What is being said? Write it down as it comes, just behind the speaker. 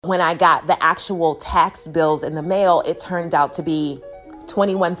When I got the actual tax bills in the mail, it turned out to be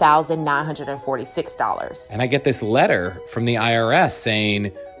 $21,946. And I get this letter from the IRS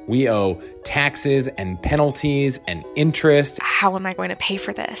saying we owe taxes and penalties and interest. How am I going to pay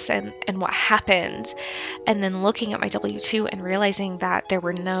for this? And what happened? And then looking at my W-2 and realizing that there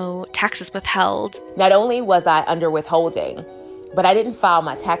were no taxes withheld. Not only was I under withholding, but I didn't file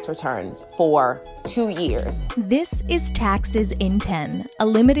my tax returns for 2 years. This is Taxes in 10, a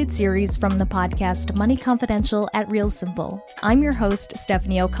limited series from the podcast Money Confidential at Real Simple. I'm your host,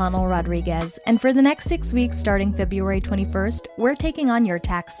 Stephanie O'Connell Rodriguez, and for the next 6 weeks starting February 21st, we're taking on your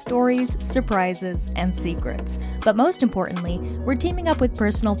tax stories, surprises, and secrets. But most importantly, we're teaming up with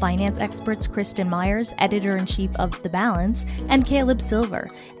personal finance experts Kristen Myers, editor-in-chief of The Balance, and Caleb Silver,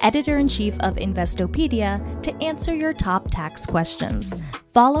 editor-in-chief of Investopedia, to answer your top tax questions.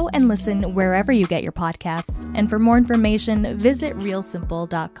 Follow and listen wherever you get your podcasts, and for more information, visit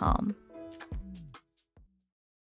realsimple.com.